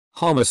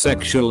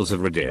Homosexuals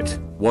of Reddit,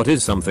 what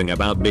is something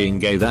about being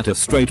gay that a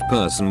straight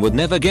person would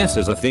never guess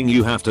is a thing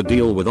you have to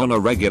deal with on a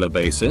regular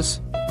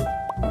basis?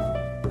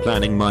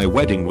 Planning my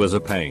wedding was a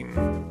pain.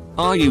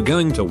 Are you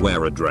going to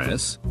wear a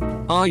dress?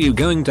 Are you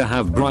going to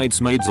have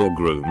bridesmaids or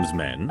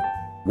groomsmen?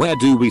 Where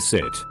do we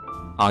sit?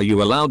 Are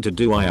you allowed to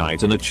do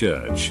it in a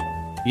church?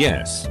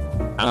 Yes.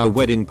 Our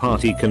wedding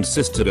party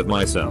consisted of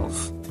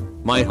myself,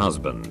 my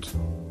husband,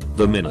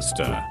 the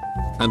minister,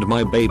 and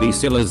my baby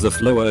still as the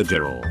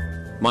flower-girl.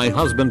 My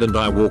husband and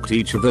I walked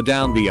each other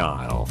down the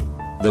aisle.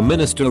 The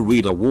minister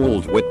read a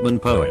Walt Whitman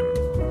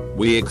poem.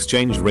 We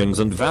exchanged rings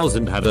and vows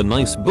and had a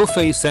nice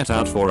buffet set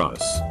out for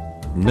us.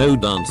 No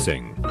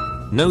dancing.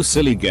 No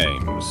silly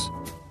games.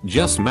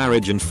 Just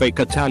marriage and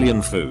fake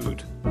Italian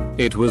food.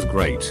 It was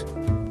great.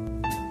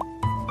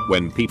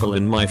 When people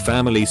in my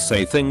family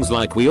say things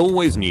like "we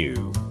always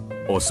knew"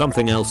 or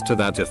something else to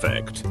that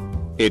effect,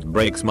 it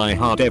breaks my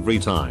heart every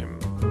time.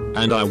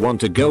 And I want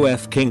to go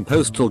King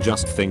postal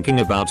just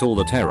thinking about all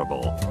the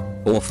terrible,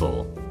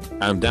 awful,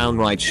 and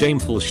downright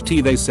shameful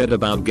shit they said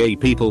about gay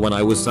people when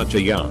I was such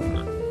a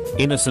young,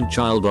 innocent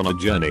child on a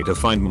journey to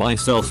find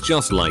myself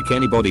just like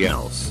anybody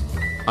else.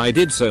 I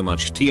did so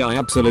much I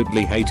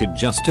absolutely hated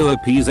just to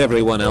appease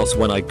everyone else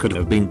when I could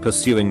have been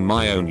pursuing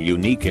my own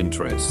unique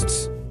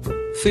interests.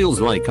 Feels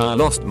like I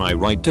lost my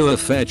right to a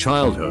fair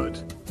childhood.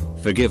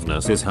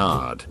 Forgiveness is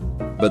hard,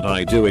 but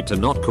I do it to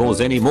not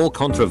cause any more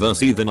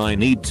controversy than I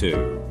need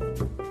to.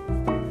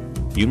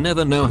 You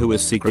never know who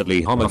is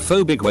secretly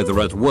homophobic, whether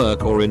at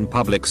work or in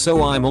public,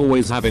 so I'm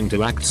always having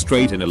to act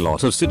straight in a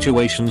lot of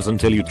situations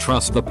until you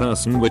trust the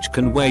person, which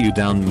can wear you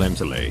down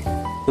mentally.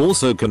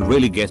 Also can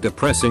really get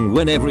depressing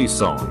when every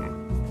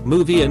song,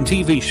 movie and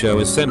TV show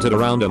is centered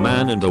around a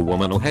man and a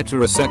woman or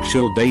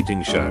heterosexual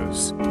dating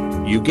shows.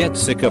 You get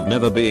sick of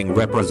never being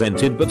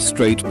represented, but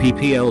straight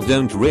PPL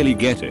don't really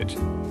get it.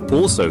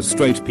 Also,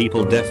 straight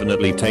people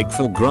definitely take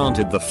for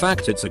granted the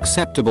fact it's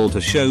acceptable to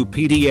show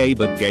PDA,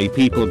 but gay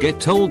people get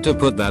told to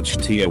put that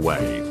shit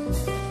away.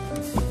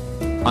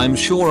 I'm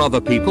sure other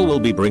people will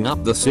bring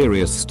up the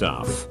serious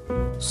stuff.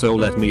 So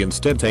let me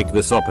instead take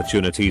this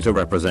opportunity to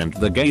represent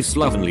the gay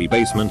slovenly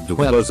basement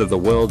dwellers of the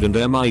world and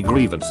air my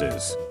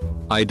grievances.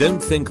 I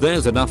don't think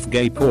there's enough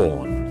gay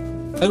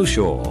porn. Oh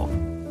sure,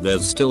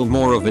 there's still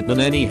more of it than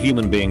any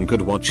human being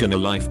could watch in a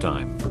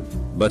lifetime.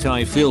 But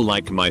I feel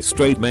like my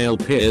straight male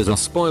peers are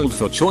spoiled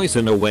for choice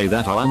in a way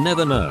that I'll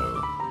never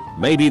know.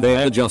 Maybe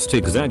they're just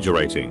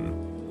exaggerating.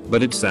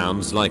 But it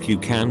sounds like you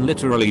can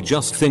literally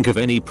just think of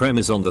any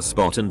premise on the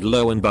spot and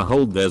lo and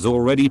behold there's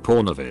already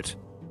porn of it.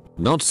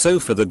 Not so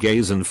for the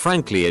gays, and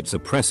frankly it's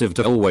oppressive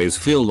to always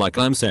feel like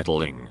I'm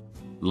settling.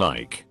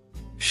 Like,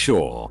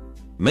 sure,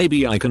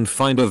 maybe I can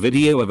find a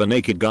video of a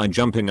naked guy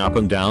jumping up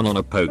and down on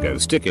a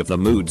pogo stick if the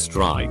mood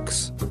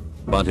strikes.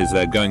 But is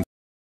there going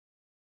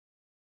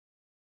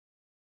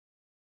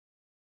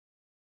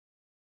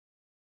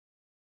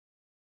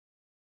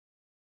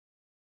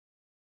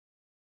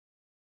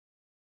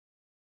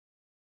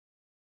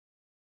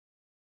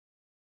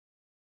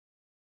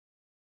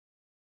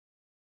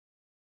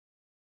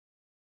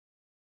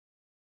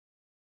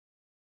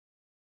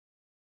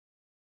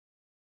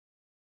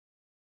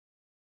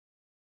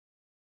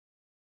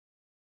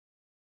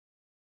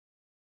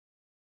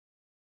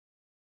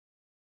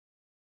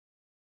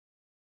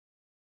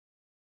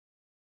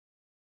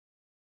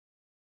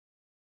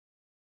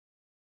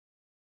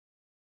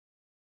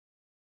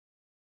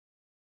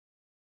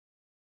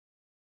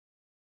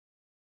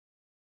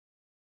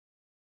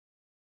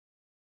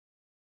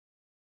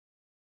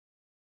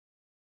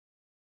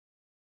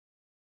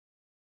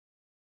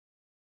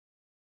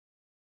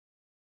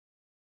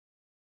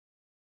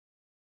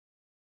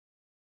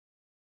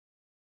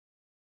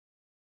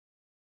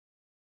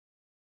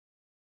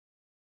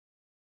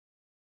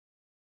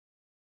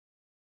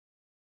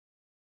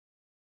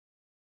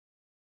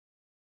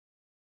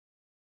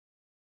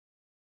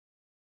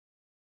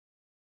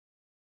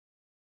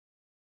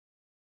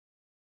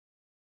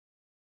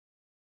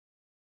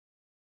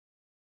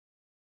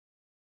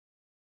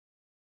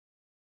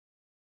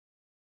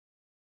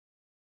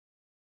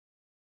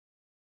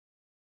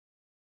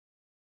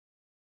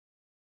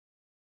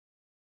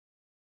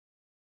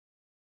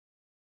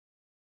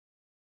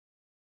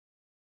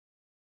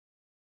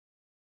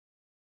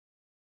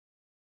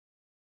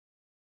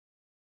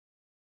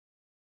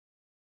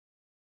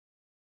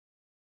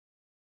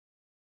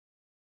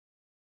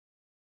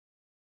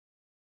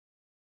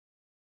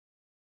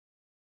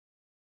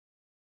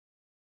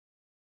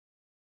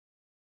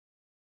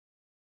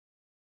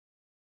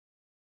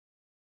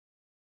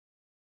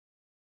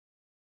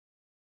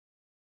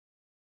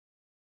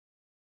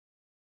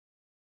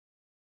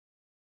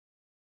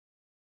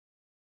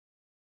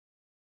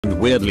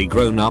weirdly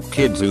grown-up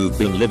kids who've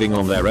been living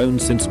on their own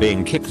since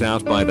being kicked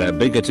out by their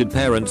bigoted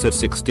parents at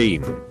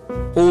 16.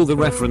 All the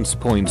reference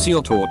points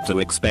you're taught to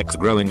expect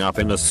growing up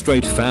in a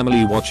straight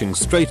family watching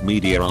straight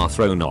media are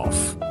thrown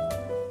off.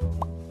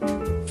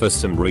 For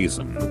some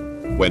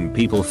reason, when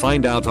people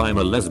find out I'm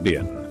a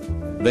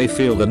lesbian, They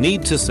feel the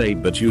need to say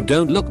but you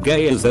don't look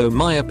gay, as though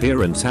my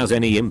appearance has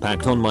any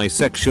impact on my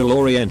sexual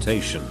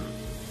orientation.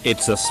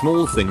 It's a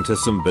small thing to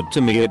some, but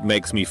to me it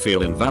makes me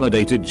feel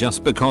invalidated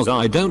just because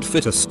I don't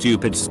fit a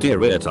stupid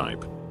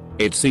stereotype.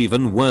 It's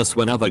even worse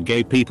when other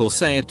gay people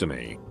say it to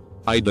me.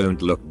 I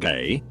don't look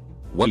gay?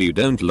 Well, you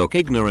don't look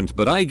ignorant,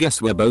 but I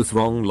guess we're both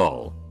wrong,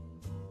 lol.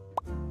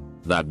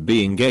 That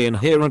being gay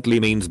inherently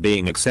means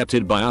being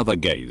accepted by other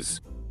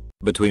gays.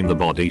 Between the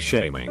body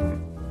shaming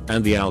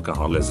and the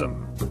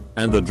alcoholism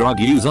and the drug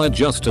use, I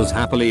just as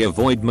happily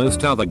avoid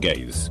most other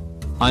gays.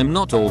 I'm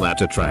not all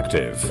that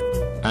attractive.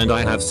 And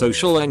I have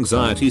social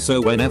anxiety, so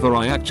whenever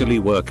I actually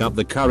work up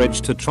the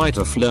courage to try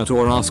to flirt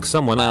or ask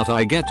someone out,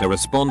 I get a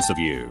response of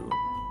 "you."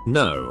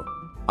 No.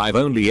 I've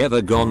only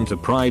ever gone to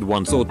Pride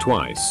once or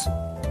twice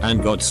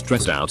and got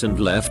stressed out and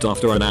left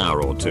after an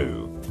hour or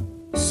two.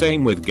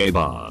 Same with gay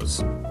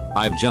bars.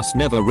 I've just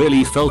never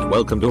really felt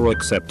welcomed or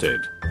accepted.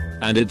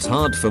 And it's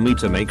hard for me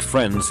to make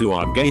friends who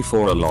are gay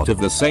for a lot of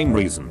the same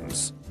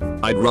reasons.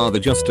 I'd rather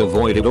just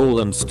avoid it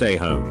all and stay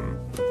home.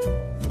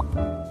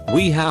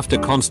 We have to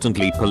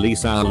constantly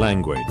police our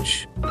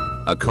language.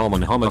 A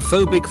common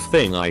homophobic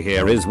thing I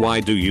hear is, "Why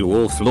do you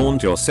all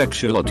flaunt your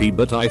sexuality?"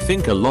 But I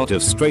think a lot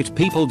of straight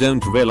people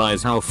don't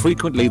realize how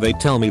frequently they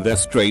tell me they're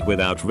straight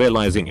without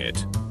realizing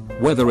it.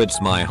 Whether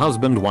it's my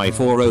husband,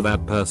 wife, or "oh,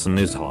 that person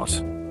is hot."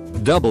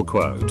 Double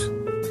quote.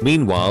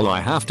 Meanwhile,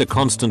 I have to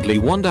constantly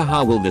wonder,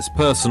 how will this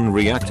person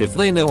react if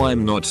they know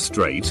I'm not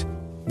straight?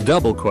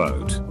 Double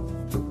quote.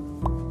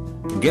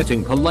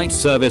 Getting polite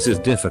service is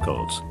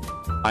difficult.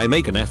 I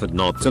make an effort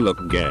not to look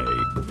gay,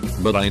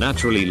 but I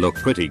naturally look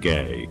pretty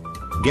gay.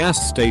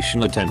 Gas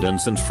station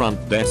attendants and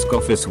front desk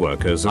office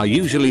workers are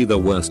usually the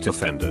worst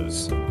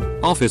offenders.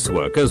 Office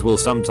workers will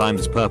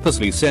sometimes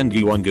purposely send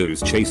you on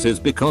goose chases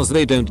because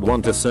they don't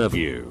want to serve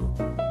you.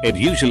 It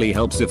usually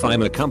helps if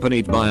I'm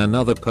accompanied by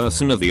another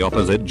person of the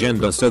opposite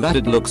gender, so that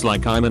it looks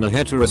like I'm in a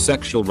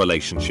heterosexual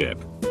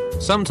relationship.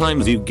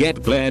 Sometimes you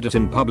get glared at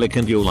in public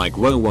and you're like,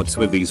 "Whoa, what's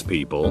with these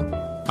people?"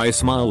 I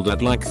smiled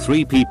at like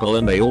 3 people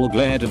and they all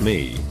glared at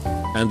me.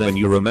 And then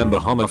you remember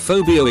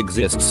homophobia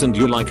exists and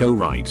you're like, "Oh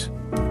right."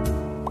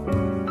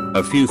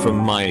 A few from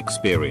my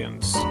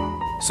experience.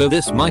 So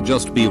this might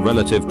just be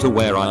relative to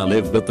where I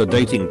live, but the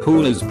dating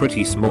pool is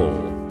pretty small.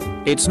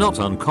 It's not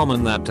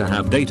uncommon that to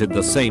have dated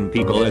the same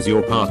people as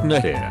your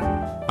partner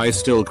here. I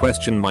still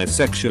question my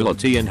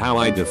sexuality and how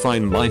I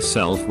define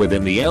myself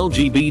within the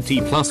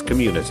LGBT+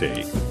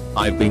 community.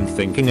 I've been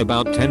thinking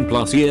about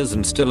 10+ years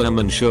and still am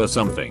unsure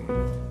something.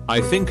 I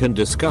think and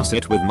discuss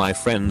it with my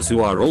friends who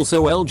are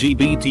also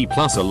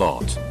LGBT+ a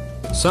lot.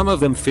 Some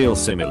of them feel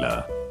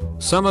similar.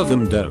 Some of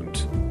them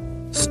don't.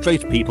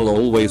 Straight people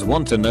always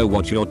want to know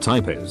what your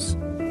type is.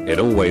 It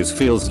always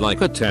feels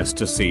like a test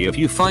to see if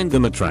you find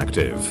them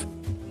attractive.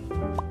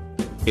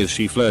 Is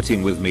she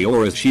flirting with me,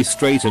 or is she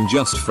straight and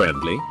just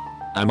friendly?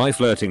 Am I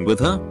flirting with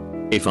her?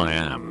 If I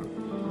am,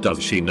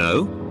 does she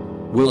know?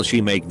 Will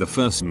she make the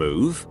first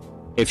move?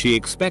 If she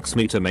expects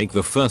me to make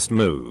the first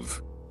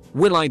move,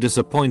 will I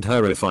disappoint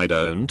her if I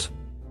don't?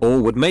 Or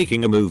would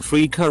making a move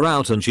freak her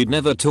out and she'd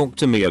never talk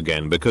to me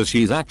again because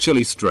she's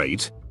actually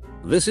straight?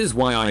 This is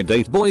why I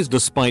date boys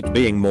despite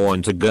being more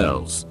into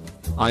girls.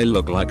 I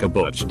look like a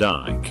butch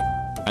dyke.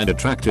 And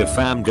attractive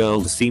femme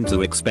girls seem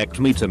to expect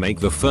me to make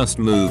the first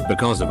move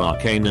because of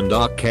arcane and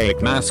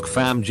archaic mask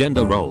femme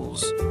gender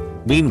roles.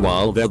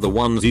 Meanwhile, they're the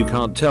ones you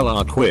can't tell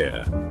are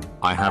queer.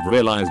 I have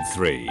realized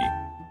 3,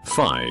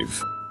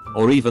 5,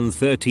 or even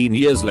 13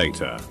 years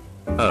later.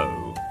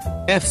 Oh.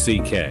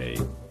 FCK.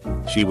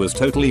 She was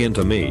totally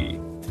into me.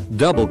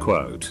 Double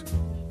quote.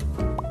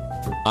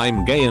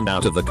 I'm gay and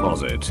out of the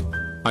closet.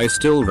 I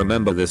still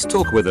remember this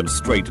talk with a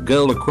straight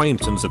girl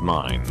acquaintance of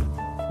mine.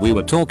 We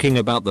were talking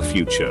about the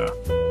future,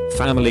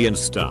 family and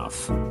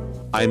stuff.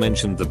 I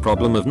mentioned the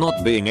problem of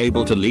not being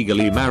able to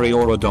legally marry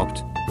or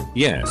adopt.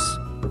 Yes.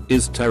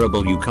 Is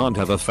terrible, you can't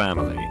have a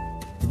family.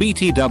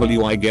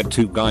 BTW, I get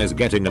 2 guys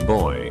getting a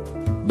boy.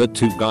 But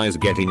 2 guys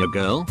getting a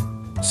girl?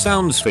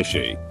 Sounds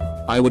fishy.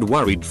 I would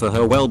worried for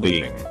her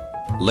well-being.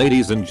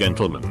 Ladies and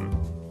gentlemen,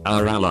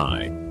 our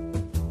ally.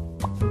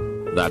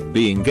 That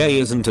being gay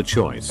isn't a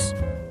choice.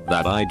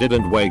 That I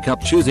didn't wake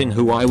up choosing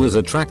who I was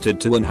attracted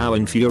to, and how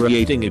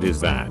infuriating it is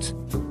that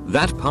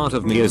that part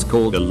of me is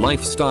called a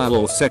lifestyle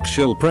or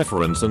sexual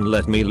preference. And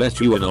let me let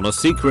you in on a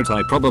secret,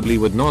 I probably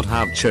would not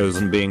have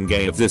chosen being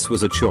gay if this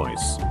was a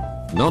choice.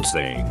 Not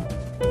saying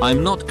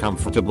I'm not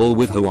comfortable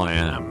with who I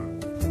am,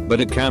 but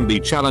it can be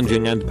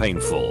challenging and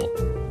painful.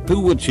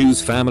 Who would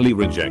choose family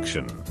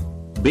rejection?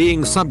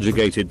 Being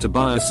subjugated to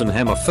bias and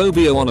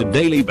homophobia on a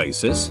daily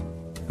basis?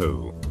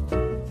 Who?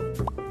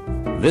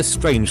 This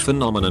strange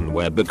phenomenon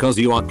where because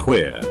you are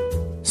queer,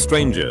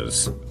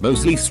 strangers,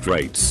 mostly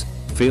straights,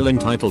 feel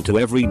entitled to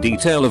every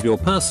detail of your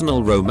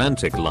personal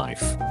romantic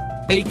life.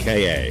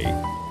 AKA,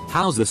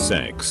 how's the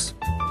sex?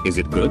 Is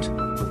it good?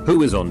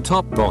 Who is on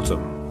top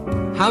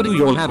bottom? How do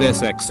y'all have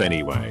sex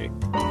anyway?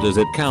 Does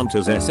it count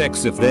as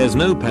sex if there's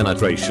no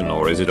penetration,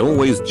 or is it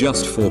always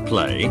just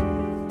foreplay?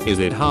 Is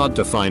it hard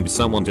to find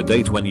someone to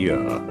date when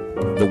you're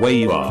the way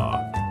you are?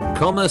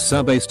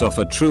 Based off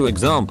a true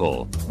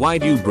example,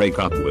 why'd you break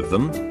up with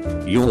them?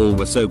 You all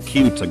were so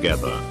cute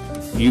together.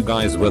 You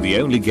guys were the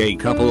only gay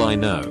couple I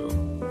know.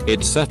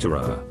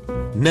 Etc.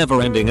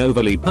 Never ending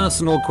overly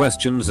personal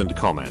questions and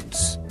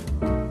comments.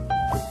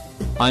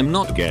 I'm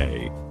not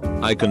gay.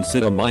 I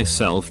consider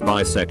myself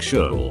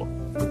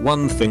bisexual.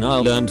 One thing I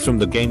learned from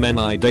the gay men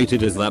I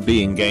dated is that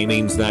being gay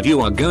means that you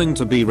are going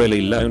to be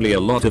really lonely a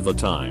lot of the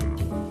time.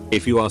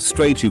 If you are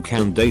straight, you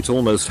can date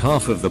almost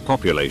half of the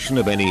population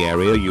of any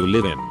area you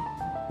live in.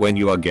 When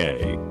you are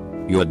gay,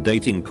 your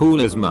dating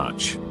pool is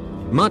much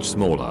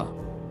smaller.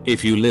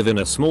 If you live in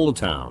a small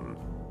town,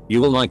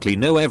 you will likely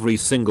know every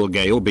single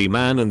gay or bi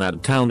man in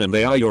that town and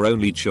they are your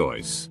only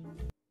choice.